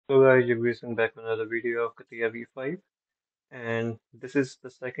So guys, you're recent back on another video of Catia V5, and this is the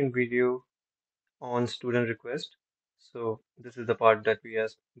second video on student request. So this is the part that we are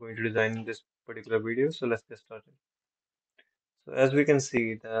going to design in this particular video. So let's get started. So as we can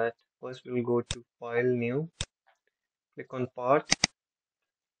see that first we'll go to File, New, click on Part.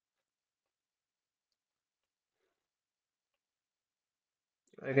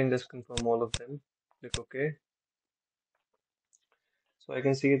 I can just confirm all of them. Click OK. So I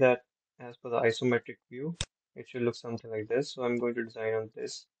can see that as per the isometric view, it should look something like this. So I'm going to design on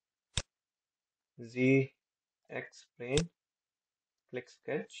this ZX plane. Click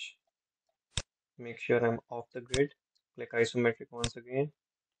Sketch. Make sure I'm off the grid. Click isometric once again,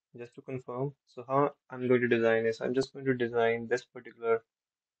 just to confirm. So how I'm going to design is I'm just going to design this particular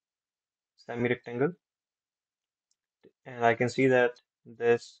semi-rectangle, and I can see that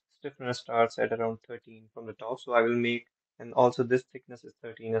this stiffness starts at around 13 from the top. So I will make, and also this thickness is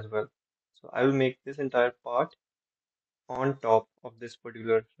 13 as well. So I will make this entire part on top of this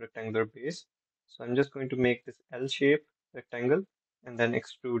particular rectangular base. So I'm just going to make this L-shape rectangle and then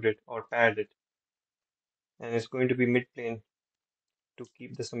extrude it or pad it. And it's going to be mid-plane to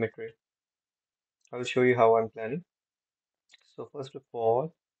keep the symmetry. I'll show you how I'm planning. So first of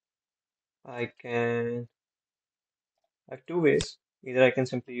all, I have two ways. Either I can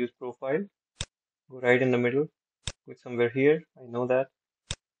simply use profile, go right in the middle with somewhere here. I know that.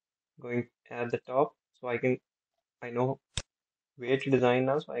 Going at the top, so I know where to design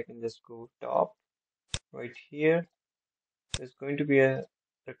now, so I can just go top right here. There's going to be a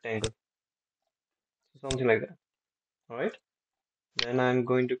rectangle, so something like that. All right. Then I'm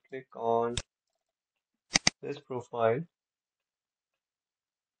going to click on this profile.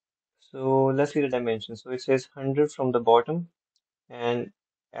 So let's see the dimensions. So it says 100 from the bottom, and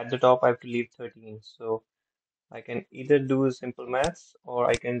at the top I have to leave 13. So I can either do simple maths or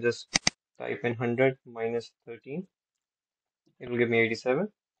I can just type in 100 minus 13. It will give me 87,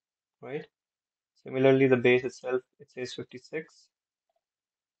 right? Similarly, the base itself, it says 56.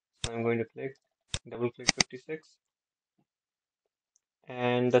 So I'm going to double click 56.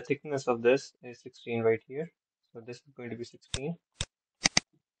 And the thickness of this is 16 right here. So this is going to be 16.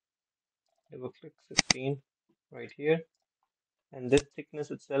 Double click 16 right here. And this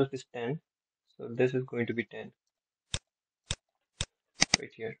thickness itself is 10. So this is going to be 10 right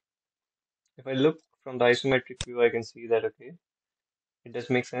here. If I look from the isometric view, I can see that, okay, it does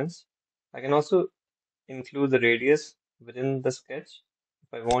make sense. I can also include the radius within the sketch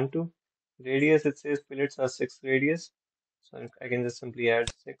if I want to. Radius, it says fillets are 6 radius, so I can just simply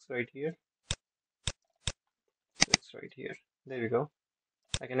add 6 right here, 6 right here. There we go.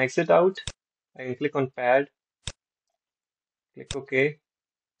 I can exit out. I can click on pad, click OK.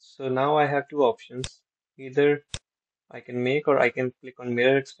 So now I have two options. Either I can make, or I can click on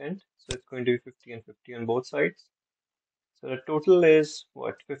mirror extend. So it's going to be 50 and 50 on both sides. So the total is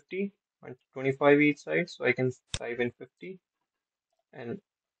what, 50 and 25 each side. So I can type in 50 and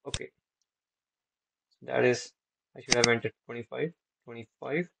okay. That is, I should have entered 25,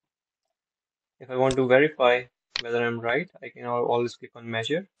 25. If I want to verify whether I'm right, I can always click on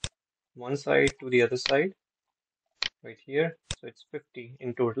measure one side to the other side right here. So it's 50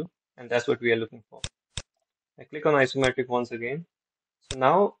 in total, and that's what we are looking for. I click on isometric once again. So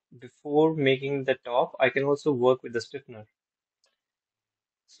now before making the top, I can also work with the stiffener.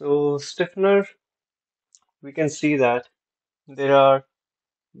 So stiffener, we can see that there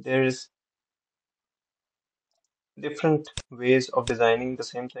is different ways of designing the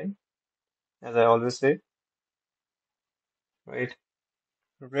same thing, as I always say, right?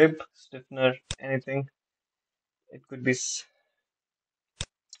 Rib, stiffener, anything. It could be.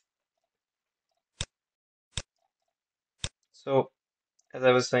 So, as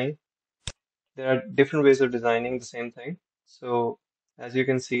I was saying, there are different ways of designing the same thing. So, as you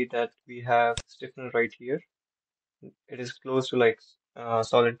can see that we have stiffener right here. It is close to like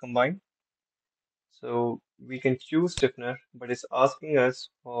solid combined. So we can choose stiffener, but it's asking us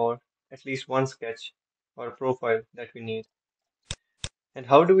for at least one sketch or profile that we need. And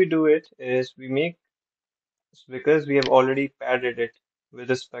how do we do it is we make, because we have already padded it with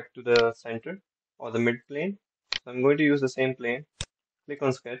respect to the center or the mid plane. So I'm going to use the same plane, click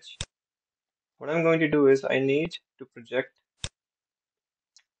on sketch. What I'm going to do is I need to project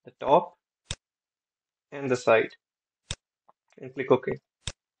the top and the side and click OK.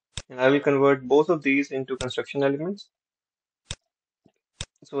 And I will convert both of these into construction elements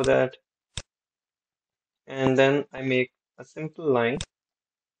so that, and then I make a simple line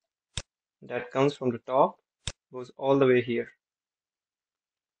that comes from the top, goes all the way here,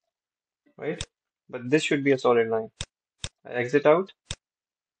 right? But this should be a solid line. I exit out.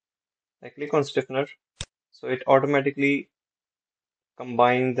 I click on stiffener, so it automatically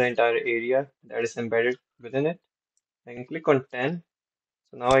combines the entire area that is embedded within it. I can click on 10.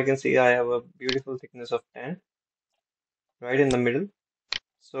 So now I can see I have a beautiful thickness of 10 right in the middle.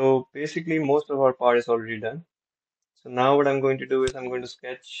 So basically most of our part is already done. So now what I'm going to do is I'm going to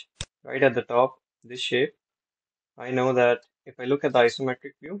sketch right at the top this shape. I know that if I look at the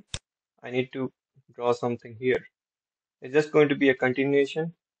isometric view, I need to draw something here. It's just going to be a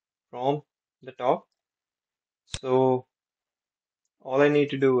continuation from the top. So all I need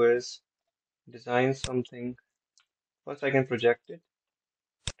to do is design something. First I can project it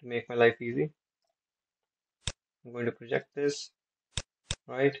to make my life easy. I'm going to project this,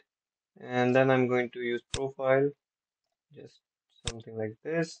 right? And then I'm going to use profile, just something like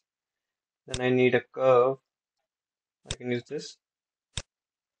this. Then I need a curve. I can use this.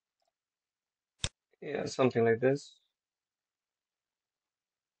 Yeah, something like this.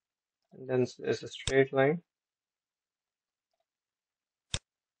 And then there's a straight line.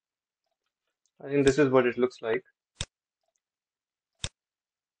 I think this is what it looks like.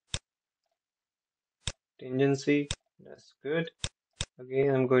 Tangency, that's good.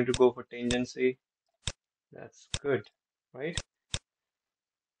 Again, I'm going to go for tangency. That's good, right?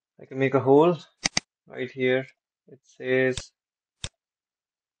 I can make a hole right here. It says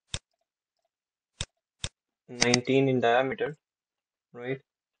 19 in diameter, right?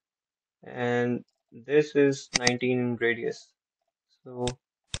 And this is 19 in radius. So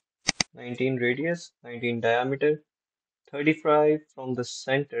 19 radius, 19 diameter, 35 from the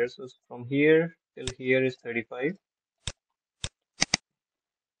center. So from here till here is 35.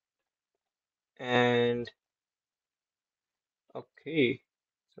 And okay,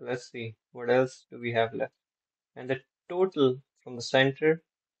 so let's see what else do we have left. And the total from the center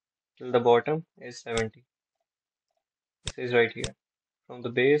till the bottom is 70. This is right here. From the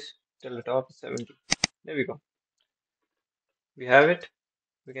base till the top is 70. There we go. We have it.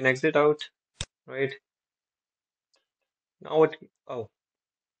 We can exit out, right? Now what? Oh,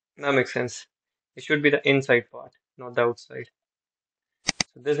 that makes sense. It should be the inside part, not the outside.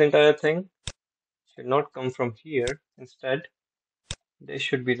 So this entire thing should not come from here. Instead, this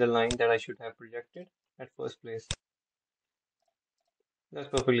should be the line that I should have projected at first place. That's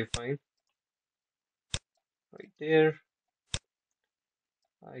perfectly fine. Right there.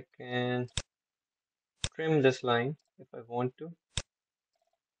 I can trim this line if I want to.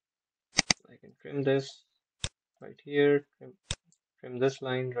 I can trim this right here, trim this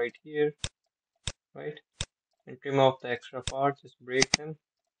line right here, right? And trim off the extra parts, just break them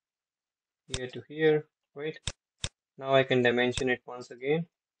here to here, right? Now I can dimension it once again.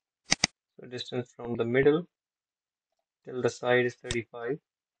 So distance from the middle till the side is 35.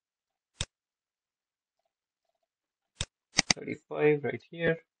 35 right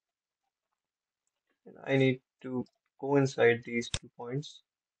here. And I need to coincide these 2 points.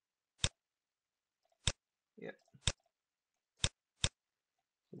 Yeah,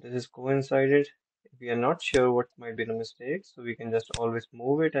 so this is coincided. If we are not sure what might be the mistake, so we can just always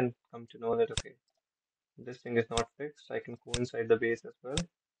move it and come to know that, okay, this thing is not fixed. I can coincide the base as well.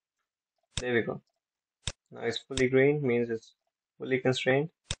 There we go. Now it's fully grained, means it's fully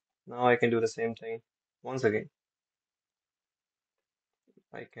constrained. Now I can do the same thing once again.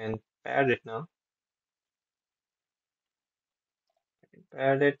 I can pad it now. I can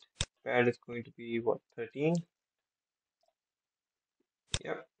pad it. Pad is going to be what, 13?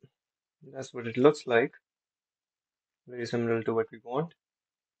 Yep, that's what it looks like. Very similar to what we want.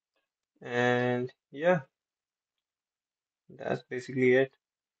 And yeah, that's basically it.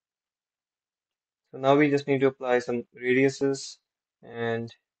 So now we just need to apply some radiuses,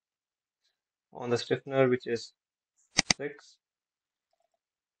 and on the stiffener, which is 6,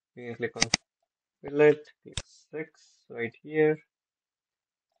 we can click on fillet, click 6 right here.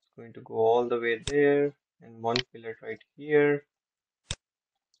 It's going to go all the way there, and one fillet right here.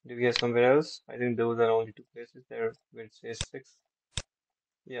 Do we have somewhere else? I think those are only 2 places there where it says 6.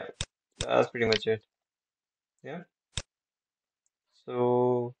 Yeah, that's pretty much it. Yeah.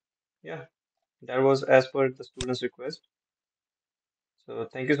 So yeah, that was as per the student's request. So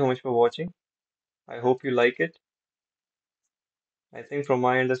thank you so much for watching. I hope you like it. I think from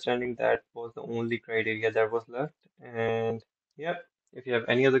my understanding that was the only criteria that was left. And yeah, if you have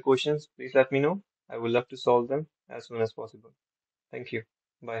any other questions, please let me know. I would love to solve them as soon as possible. Thank you.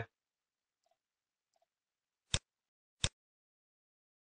 Bye.